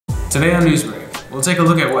Today on Newsbreak, we'll take a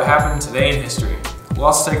look at what happened today in history. We'll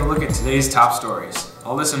also take a look at today's top stories.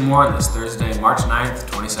 All this and more on this Thursday, March 9th,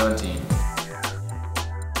 2017.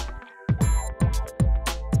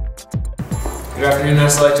 Good afternoon,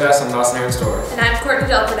 SLHS. I'm Dawson Aaron Storrs. And I'm Courtney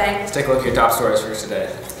Delperdang. Let's take a look at your top stories for today.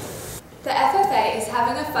 The FFA is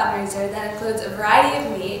having a fundraiser that includes a variety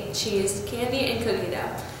of meat, cheese, candy, and cookie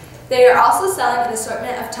dough. They are also selling an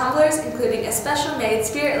assortment of tumblers, including a special-made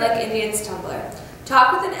Spirit Like Indians tumbler.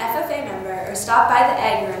 Talk with an FFA member or stop by the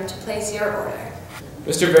Egg Room to place your order.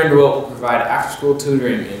 Mr. Vanderwilt will provide after-school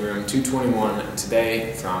tutoring in room 221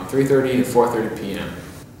 today from 3:30 to 4:30 p.m.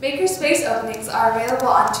 Makerspace openings are available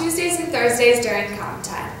on Tuesdays and Thursdays during common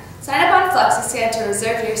time. Sign up on FlexiScan to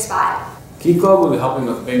reserve your spot. Key Club will be helping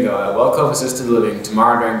with bingo at Well Cove Assisted Living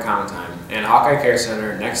tomorrow during common time and Hawkeye Care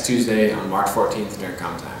Center next Tuesday on March 14th during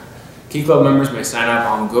common time. Key Club members may sign up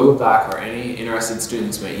on Google Doc, or any interested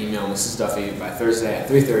students may email Mrs. Duffy by Thursday at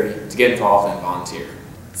 3:30 to get involved and volunteer.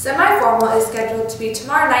 Semi-formal is scheduled to be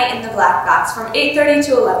tomorrow night in the Black Box from 8:30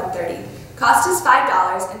 to 11:30. Cost is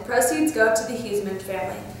 $5 and proceeds go to the Huseman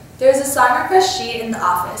family. There is a song request sheet in the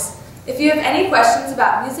office. If you have any questions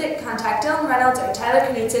about music, contact Dylan Reynolds or Tyler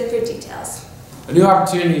Knudsen for details. A new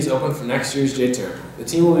opportunity is open for next year's J-Term. The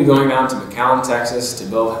team will be going down to McAllen, Texas to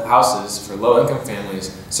build houses for low-income families,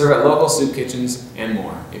 serve at local soup kitchens, and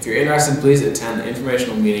more. If you're interested, please attend the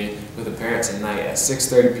informational meeting with the parents tonight at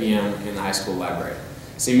 6:30 p.m. in the high school library.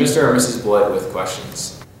 See Mr. or Mrs. Bullitt with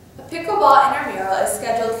questions. A pickleball intramural is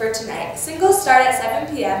scheduled for tonight. Singles start at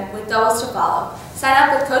 7 p.m. with doubles to follow. Sign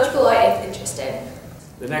up with Coach Beloy if interested.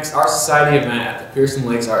 The next Art Society event at the Pearson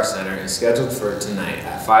Lakes Art Center is scheduled for tonight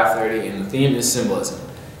at 5:30 and the theme is symbolism.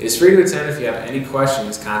 It is free to attend. If you have any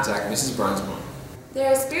questions, contact Mrs. Brunsborn.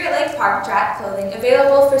 There is Spirit Lake Park Track clothing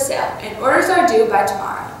available for sale and orders are due by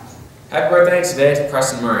tomorrow. Happy birthday today to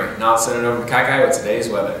Preston Murray. Now let's send it over to Kai with today's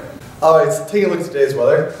weather. Alright, so taking a look at today's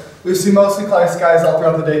weather. We've seen mostly cloudy skies all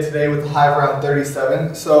throughout the day today with a high of around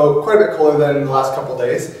 37, so quite a bit colder than the last couple of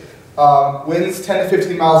days. Winds 10 to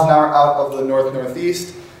 15 miles an hour out of the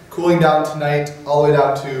north-northeast. Cooling down tonight all the way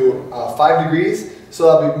down to 5 degrees, so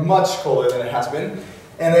that'll be much colder than it has been.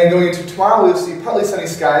 And then going into tomorrow, we'll see partly sunny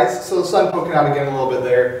skies, so the sun poking out again a little bit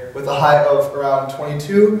there, with a high of around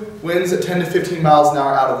 22. Winds at 10 to 15 miles an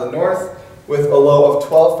hour out of the north, with a low of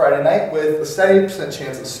 12 Friday night, with a 70%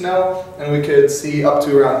 chance of snow, and we could see up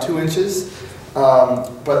to around 2 inches.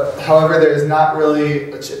 But however, there is not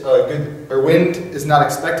really wind is not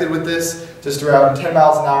expected with this, just around 10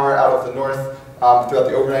 miles an hour out of the north throughout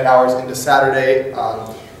the overnight hours into Saturday,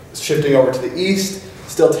 shifting over to the east.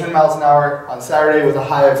 Still 10 miles an hour on Saturday with a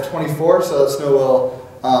high of 24, so the snow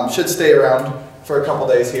will should stay around for a couple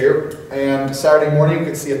days here. And Saturday morning, we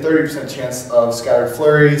could see a 30% chance of scattered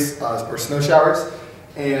flurries or snow showers.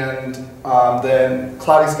 And then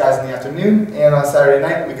cloudy skies in the afternoon, and on Saturday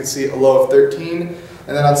night we could see a low of 13,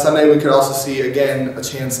 and then on Sunday we could also see again a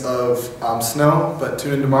chance of snow, but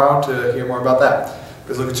tune in tomorrow to hear more about that.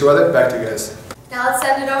 Let's look at your weather. Back to you guys. Now let's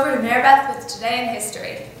send it over to Maribeth with Today in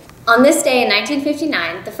History. On this day in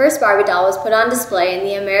 1959, the first Barbie doll was put on display in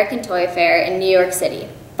the American Toy Fair in New York City.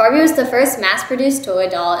 Barbie was the first mass-produced toy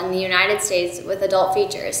doll in the United States with adult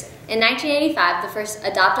features. In 1985, the first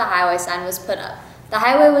Adopt a Highway sign was put up. The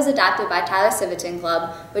highway was adopted by Tyler Civitan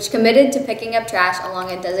Club, which committed to picking up trash along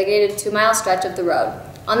a designated 2-mile stretch of the road.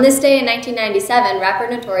 On this day in 1997, rapper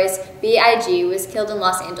Notorious B.I.G. was killed in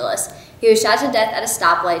Los Angeles. He was shot to death at a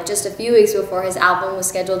stoplight just a few weeks before his album was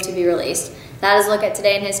scheduled to be released. That is a look at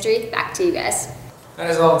Today in History. Back to you guys. That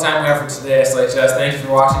is all the time we have for today, SLHS. Thank you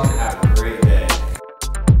for watching and have a